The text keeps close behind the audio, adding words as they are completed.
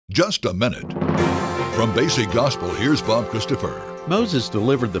Just a minute. From Basic Gospel, here's Bob Christopher. Moses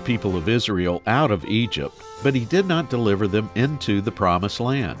delivered the people of Israel out of Egypt, but he did not deliver them into the Promised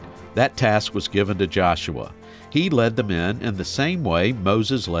Land. That task was given to Joshua. He led them in the same way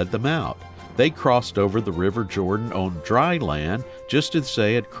Moses led them out. They crossed over the river Jordan on dry land, just as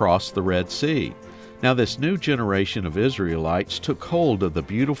they had crossed the Red Sea. Now this new generation of Israelites took hold of the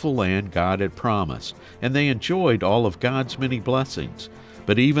beautiful land God had promised, and they enjoyed all of God's many blessings.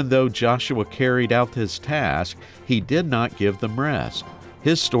 But even though Joshua carried out his task, he did not give them rest.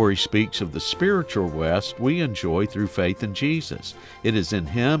 His story speaks of the spiritual rest we enjoy through faith in Jesus. It is in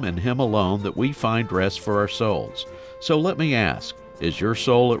Him and Him alone that we find rest for our souls. So let me ask, is your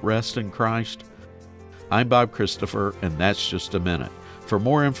soul at rest in Christ? I'm Bob Christopher, and that's Just a Minute. For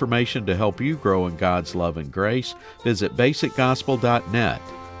more information to help you grow in God's love and grace, visit basicgospel.net.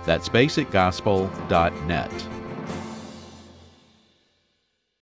 That's basicgospel.net.